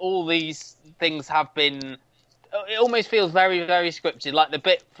is all these things have been... It almost feels very, very scripted. Like the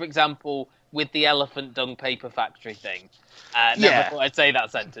bit, for example, with the elephant dung paper factory thing. Never thought I'd say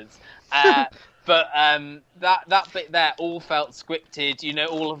that sentence. But that bit there all felt scripted. You know,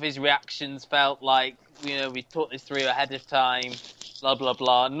 all of his reactions felt like, you know, we thought this through ahead of time, blah, blah,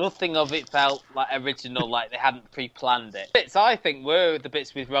 blah. Nothing of it felt like original, like they hadn't pre-planned it. Bits, I think, were the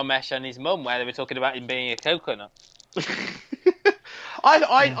bits with Ramesh and his mum, where they were talking about him being a coconut.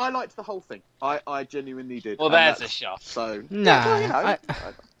 I liked the whole thing. I genuinely did. Well, there's a shot. So, nah.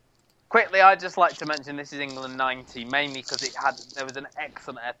 Quickly, I'd just like to mention This Is England 90, mainly because there was an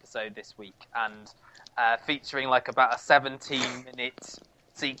excellent episode this week, and featuring like about a 17-minute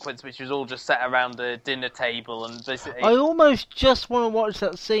sequence, which was all just set around a dinner table, and basically... I almost just want to watch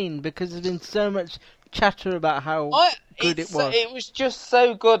that scene because there's been so much chatter about how good it was. It was just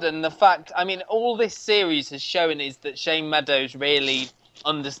so good, and the fact, I mean, all this series has shown is that Shane Meadows really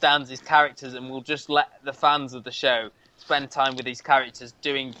understands his characters and will just let the fans of the show spend time with these characters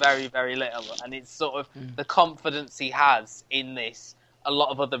doing very, very little, and it's sort of the confidence he has in this a lot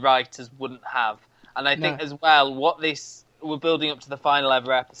of other writers wouldn't have. And I think as well, we're building up to the final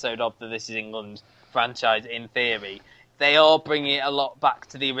ever episode of the This Is England franchise, in theory. They are bringing it a lot back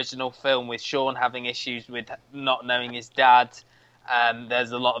to the original film, with Sean having issues with not knowing his dad.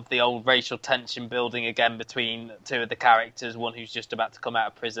 There's a lot of the old racial tension building again between two of the characters, one who's just about to come out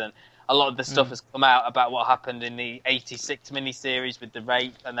of prison. A lot of the stuff has come out about what happened in the 86 miniseries with the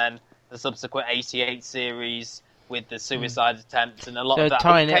rape, and then the subsequent 88 series with the suicide attempts, and a lot of that.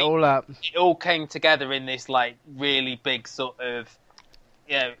 Tying it all up. It all came together in this like really big sort of,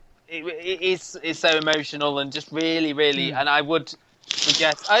 you know, it's so emotional and just really, really. And I would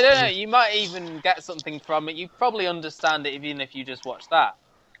suggest, I don't know, you might even get something from it. You probably understand it even if you just watch that.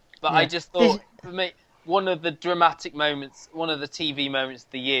 But I just thought, for me, one of the dramatic moments, one of the TV moments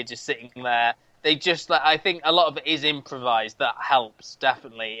of the year, just sitting there. They just, like, I think a lot of it is improvised. That helps,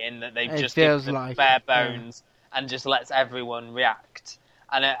 definitely, in that they've just given them bare bones and just lets everyone react.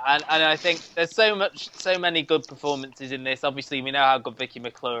 And I think there's so many good performances in this. Obviously, we know how good Vicky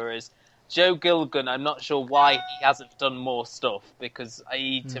McClure is. Joe Gilgun, I'm not sure why he hasn't done more stuff, because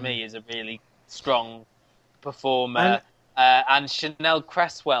he, to me, is a really strong performer. And Chanel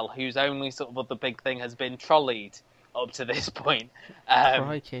Cresswell, whose only sort of other big thing has been Trolleyed up to this point.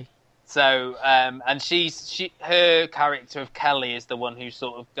 Crikey. So, and her character of Kelly is the one who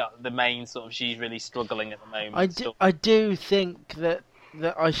sort of got the main sort of, she's really struggling at the moment. I do think that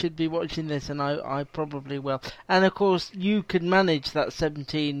I should be watching this, and I probably will. And of course, you can manage that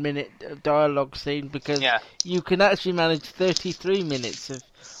 17-minute dialogue scene, because you can actually manage 33 minutes of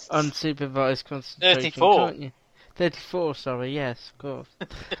unsupervised concentration. 34. Can't you? 34, sorry, yes, of course.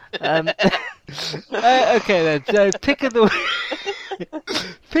 Okay then, so pick of the week.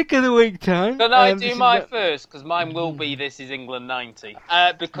 Pick of the week time. Can I this do is mine what- first? Because mine will be This Is England 90.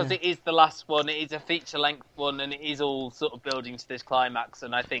 Because it is the last one, it is a feature-length one, and it is all sort of building to this climax,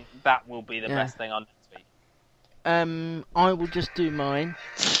 and I think that will be the best thing on next week. I will just do mine.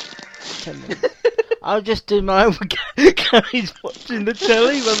 10 minutes. I'll just do mine. Gary's watching the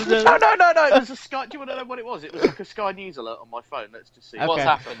telly. No. It was a Sky. Do you want to know what it was? It was like a Sky News alert on my phone. Let's just see. Okay. What's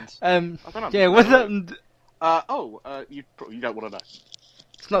happened? I don't know. Yeah, what's happened? You don't want to know.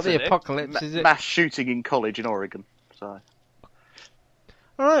 It's not the it? apocalypse, is it? Mass shooting in college in Oregon. So.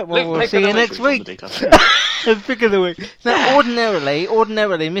 All right, well, Luke, we'll pick see of you the next week. week. Pick of the week. Now, ordinarily,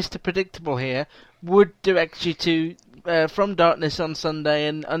 Mr. Predictable here would direct you to From Darkness on Sunday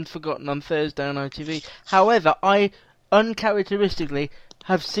and Unforgotten on Thursday on ITV. However, I uncharacteristically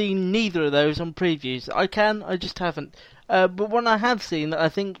have seen neither of those on previews. I just haven't. But one I have seen that I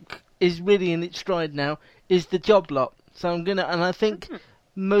think is really in its stride now is The Job Lot. So and I think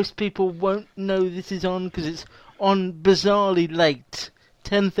most people won't know this is on because it's on bizarrely late,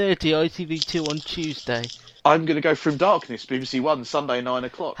 10:30 ITV2 on Tuesday. I'm going to go From Darkness, BBC One, Sunday 9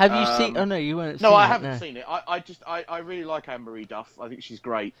 o'clock. Have you seen? Oh no, you won't. No, I haven't seen it. I really like Anne-Marie Duff. I think she's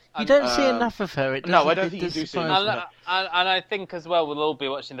great. You don't see enough of her. No, I don't think you do see enough of her. And I think as well we'll all be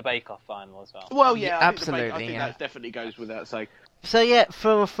watching the Bake Off final as well. Well, yeah, absolutely. I think that definitely goes without saying. So yeah,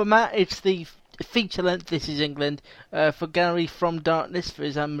 for Matt, it's the feature length This Is England. For Gary, From Darkness for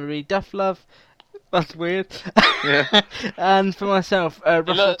his Anne-Marie Duff love. That's weird. Yeah. And for myself,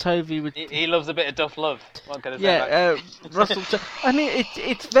 Russell Tovey with. He loves a bit of Duff love. What can I say? Yeah, Russell. I mean,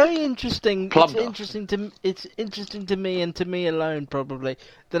 it's very interesting. Plum It's interesting to me and to me alone probably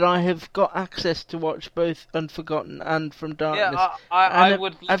that I have got access to watch both Unforgotten and From Darkness. Yeah, I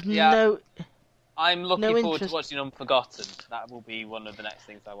would. I've yeah. I'm looking forward interest. to watching Unforgotten. That will be one of the next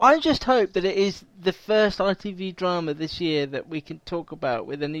things I watch. I just hope that it is the first ITV drama this year that we can talk about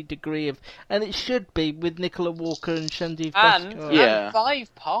with any degree of, and it should be with Nicola Walker and Shandeep Bhaskar. And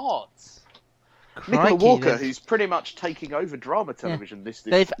 5 parts. Nicola Walker, who's pretty much taking over drama television this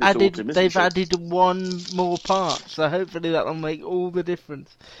they've autumn, isn't she? added one more part, so hopefully that'll make all the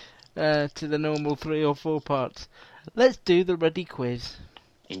difference to the normal 3 or 4 parts. Let's do the ready quiz.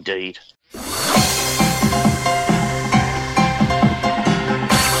 Indeed.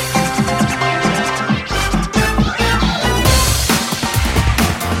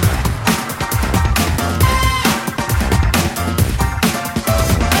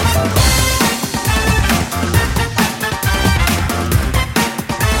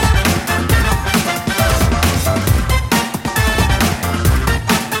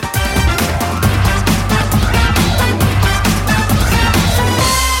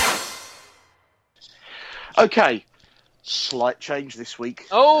 Okay, slight change this week.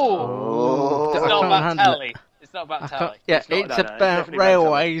 Oh. It's not about telly. It's not about telly. Yeah, it's about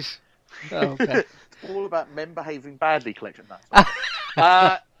railways. Oh, okay. It's all about men behaving badly, collection.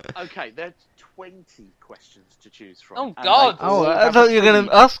 Okay, there's 20 questions to choose from. Oh, God. I thought you were going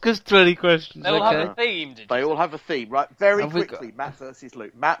to ask us 20 questions. They all have a theme, did you? They all have a theme, right? Very quickly, Matt versus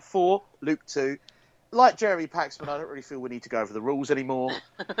Luke. Matt 4, Luke 2. Like Jeremy Paxman, I don't really feel we need to go over the rules anymore.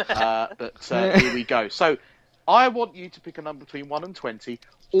 But here we go. So, I want you to pick a number between 1 and 20.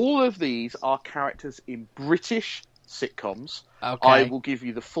 All of these are characters in British sitcoms. Okay. I will give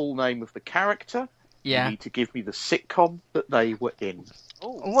you the full name of the character. Yeah. You need to give me the sitcom that they were in.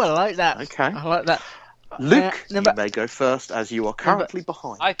 Oh, I like that. Okay. I like that. Luke, you may go first as you are currently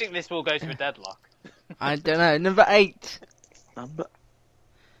behind. I think this will go to a deadlock. I don't know. Number 8. Number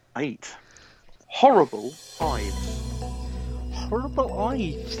 8. Horrible Ives. Horrible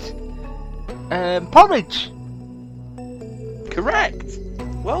Ives. Porridge. Correct.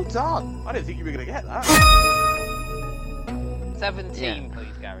 Well done. I didn't think you were going to get that. 17,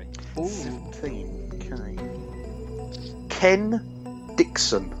 please, Gary. 17. Okay. Ken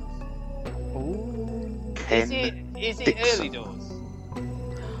Dixon. Ken Is it Dixon. early doors?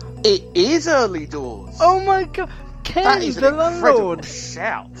 It is early doors. Oh my God. Ken, That is the an incredible landlord.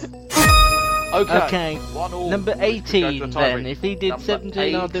 shout. Okay. 1-1. Number We could go 18 to a then. tiebreak. If he did Number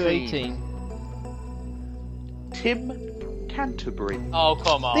 17, I'll do 18. Tim Canterbury. Oh,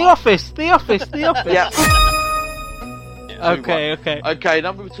 come on. The Office. The Office. The Office. Yeah. Okay, okay. Okay,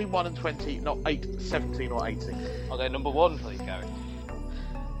 number between 1 and 20, not 8, 17 or 18. Okay, number 1, please, Gary.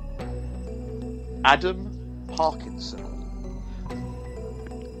 Adam Parkinson.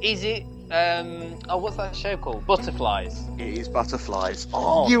 Is it, what's that show called? Butterflies. It is Butterflies.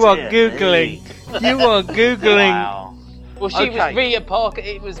 Oh, You are dear Googling. me. You are Googling. Wow. Well, she Okay. was Rhea Parker.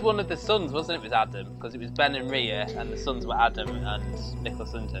 It was one of the sons, wasn't it? It was Adam, because it was Ben and Rhea, and the sons were Adam and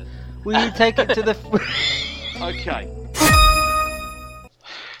Nicholas Linton. Will you take it to the... Okay.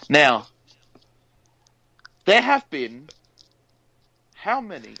 Now, there have been how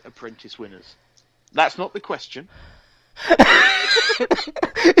many Apprentice winners? That's not the question.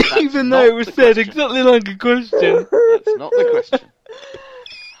 Even though it was said exactly like a question. That's not the question.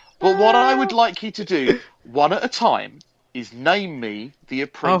 But what I would like you to do, one at a time, is name me the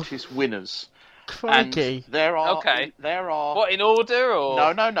Apprentice winners. Crikey. And there are... Okay. There are... What, in order,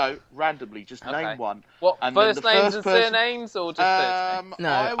 or...? No. Randomly. Just name one. What, and first names and surnames, or just first names?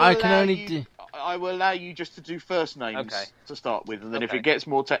 No, I can only do... I will allow you just to do first names to start with, and then if it gets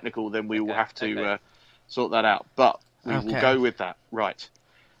more technical, then we will have to sort that out. But we will go with that. Right.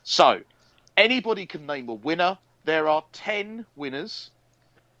 So, anybody can name a winner. There are 10 winners.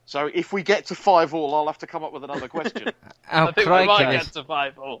 So if we get to 5-all, I'll have to come up with another question. I think we might get to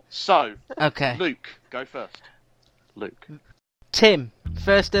 5-all. So, okay. Luke, go first. Luke. Tim.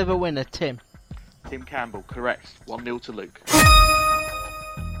 First ever winner, Tim. Tim Campbell, correct. 1-0 to Luke.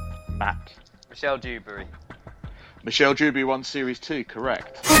 Matt. Michelle Dewberry. Michelle Dewberry won Series 2,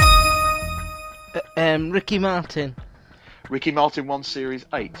 correct. Ricky Martin. Ricky Martin won Series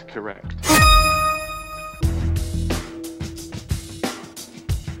 8, correct.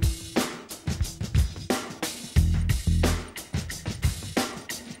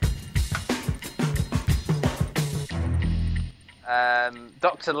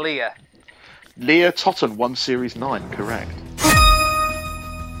 Dr. Leah. Leah Totten won Series 9, correct.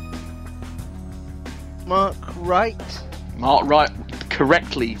 Mark Wright. Mark Wright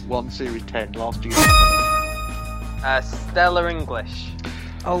correctly won Series 10 last year. Stella English.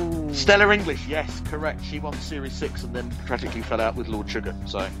 Oh. Stella English, yes, correct. She won Series 6 and then tragically fell out with Lord Sugar,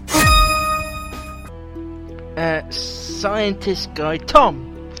 so... Scientist guy, Tom.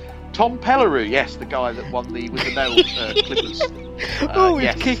 Tom Pelleru, yes, the guy that won with the nail clippers.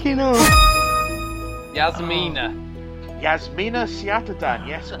 He's kicking off. Yasmina. Yasmina Siatadan,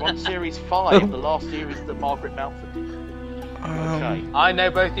 yes, won Series 5. The last series that Margaret Melford did. Okay. I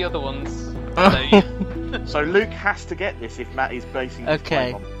know both the other ones. So Luke has to get this if Matt is basing his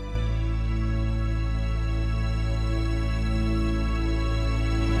claim on.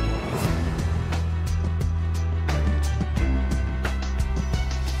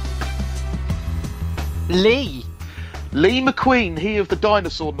 Lee McQueen, he of the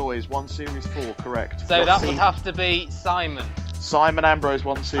dinosaur noise, won Series 4, correct. So that would have to be Simon. Simon Ambrose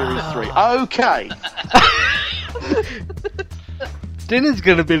won Series 3. Okay. Dinner's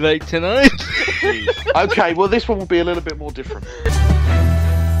going to be late tonight. Okay, well this one will be a little bit more different.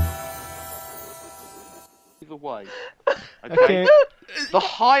 Either way. Okay. The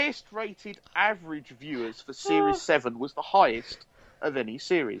highest rated average viewers for Series 7 was the highest of any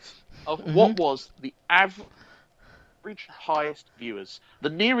series. What was the average highest viewers? The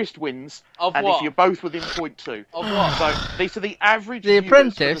nearest wins, of and what? if you're both within 0.2. Of what? So these are the average The viewers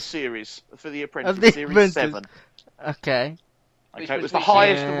Apprentice? for the series, for the Apprentice, The Series Apprentice. 7. Okay. Okay, it was the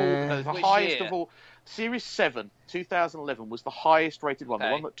highest of all. The highest of all. Series 7, 2011, was the highest rated one, the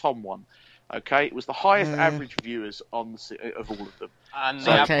one that Tom won. Okay, it was the highest average viewers on of all of them. And,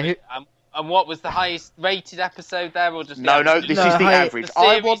 So- and what was the highest rated episode there, or just the No, average? this is the average. The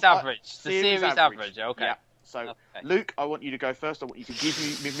series average. The series average. Okay. Yeah. So, Luke, I want you to go first. I want you to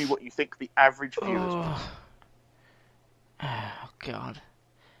give me what you think the average viewers was. Oh, God.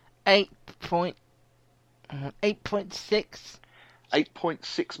 8.6.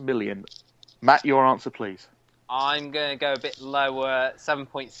 8.6 million. Matt, your answer, please. I'm going to go a bit lower,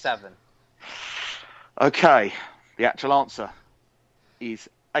 7.7. Okay, the actual answer is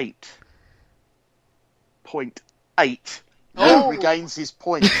 8.8. Oh. Regains his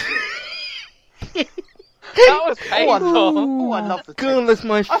point. That was painful. Oh, I love the God, that's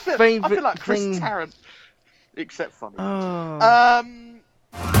my favourite I feel like Chris thing. Tarrant, except funny. Oh.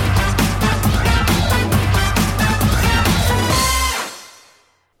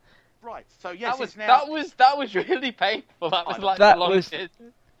 Right, so yes, that was really painful. That was like That the was- longest.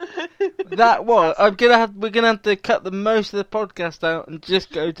 That was. We're gonna have to cut the most of the podcast out and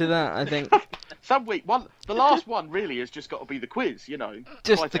just go to that. I think. Some week the last one really has just got to be the quiz, you know.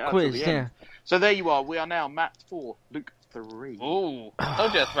 Just Fight the it out quiz, till the end. yeah. So there you are. We are now Matt 4, Luke 3. Ooh, I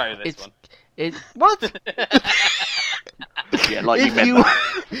told you to throw this one. What? Yeah, like you meant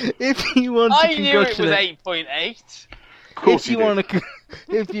that. If you want to I knew it was congratulate, 8.8. course if you you do. want to,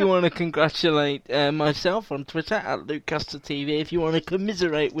 if you want to congratulate myself on Twitter at Luke Custer TV, if you want to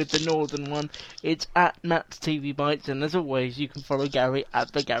commiserate with the Northern one, it's at Nat's TV Bites, and as always, you can follow Gary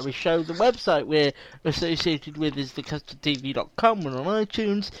at The Gary Show. The website we're associated with is thecustardtv.com. We're on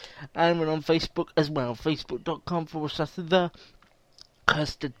iTunes, and we're on Facebook as well, facebook.com/the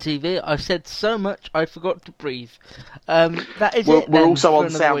Custard TV. I said so much, I forgot to breathe. That is it. We're also on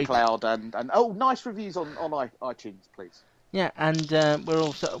SoundCloud and nice reviews on iTunes, please. Yeah, and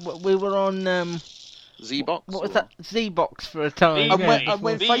we were on Zbox. What was that? Zbox for a time. And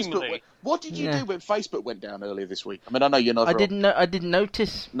when Facebook, what did you do when Facebook went down earlier this week? I mean, I know you're not. I didn't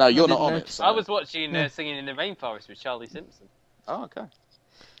notice. No, you're not on it. So. I was watching Singing in the Rainforest with Charlie Simpson. Oh, okay.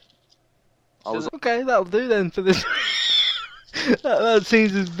 Okay, that'll do then for this. That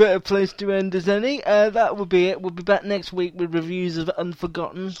seems as better place to end as any. That will be it. We'll be back next week with reviews of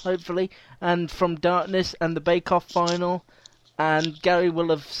Unforgotten, hopefully, and From Darkness and the Bake Off final. And Gary will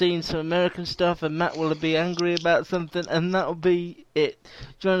have seen some American stuff, and Matt will be angry about something, and that'll be it.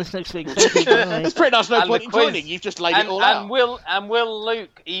 Join us next week. Thank you. There's pretty much no point in joining. You've just laid it all out. And will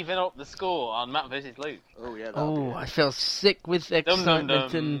Luke even up the score on Matt versus Luke? Oh yeah. I feel sick with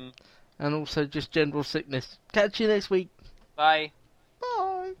excitement and also just general sickness. Catch you next week. Bye.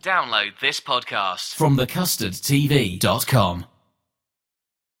 Bye. Download this podcast from thecustardtv.com.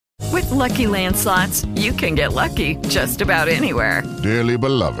 With Lucky Land Slots, you can get lucky just about anywhere. Dearly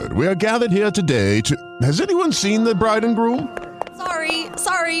beloved, we are gathered here today to... Has anyone seen the bride and groom?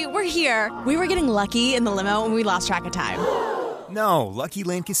 Sorry, we're here. We were getting lucky in the limo and we lost track of time. No, Lucky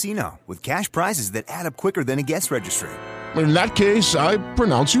Land Casino, with cash prizes that add up quicker than a guest registry. In that case, I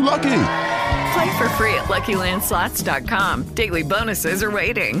pronounce you lucky. Play for free at LuckyLandSlots.com. Daily bonuses are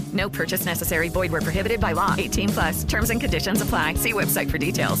waiting. No purchase necessary. Void where prohibited by law. 18+. Terms and conditions apply. See website for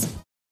details.